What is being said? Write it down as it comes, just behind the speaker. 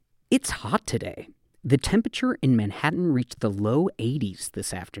It's hot today. The temperature in Manhattan reached the low 80s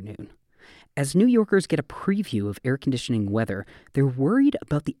this afternoon. As New Yorkers get a preview of air conditioning weather, they're worried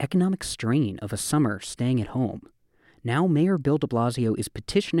about the economic strain of a summer staying at home. Now Mayor Bill de Blasio is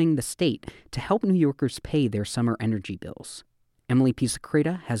petitioning the state to help New Yorkers pay their summer energy bills. Emily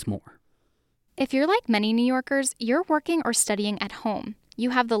Pisacreta has more. If you're like many New Yorkers, you're working or studying at home.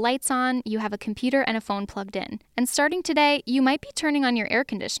 You have the lights on, you have a computer and a phone plugged in. And starting today, you might be turning on your air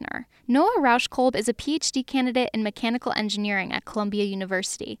conditioner. Noah Rauschkolb is a PhD candidate in mechanical engineering at Columbia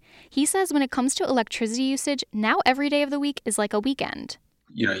University. He says when it comes to electricity usage, now every day of the week is like a weekend.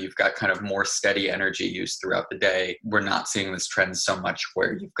 You've got kind of more steady energy use throughout the day. We're not seeing this trend so much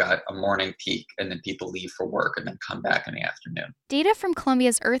where you've got a morning peak and then people leave for work and then come back in the afternoon. Data from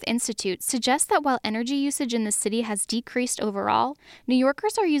Columbia's Earth Institute suggests that while energy usage in the city has decreased overall, New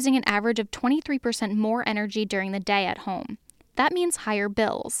Yorkers are using an average of 23% more energy during the day at home. That means higher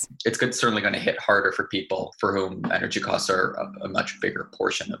bills. It's certainly going to hit harder for people for whom energy costs are a much bigger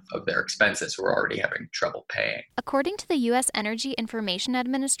portion of their expenses, who are already having trouble paying. According to the U.S. Energy Information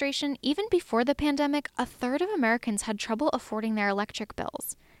Administration, even before the pandemic, a third of Americans had trouble affording their electric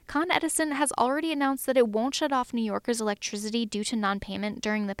bills. Con Edison has already announced that it won't shut off New Yorkers' electricity due to non-payment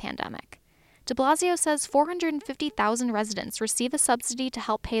during the pandemic. De Blasio says 450,000 residents receive a subsidy to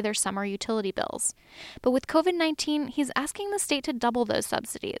help pay their summer utility bills. But with COVID-19, he's asking the state to double those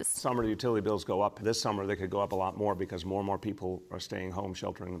subsidies. Summer utility bills go up. This summer they could go up a lot more because more and more people are staying home,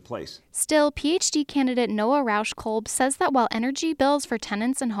 sheltering in place. Still, PhD candidate Noah Rauschkolb says that while energy bills for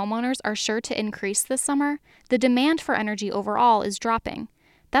tenants and homeowners are sure to increase this summer, the demand for energy overall is dropping.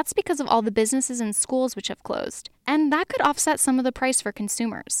 That's because of all the businesses and schools which have closed. And that could offset some of the price for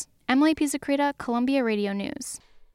consumers. Emily Pisacreta, Columbia Radio News.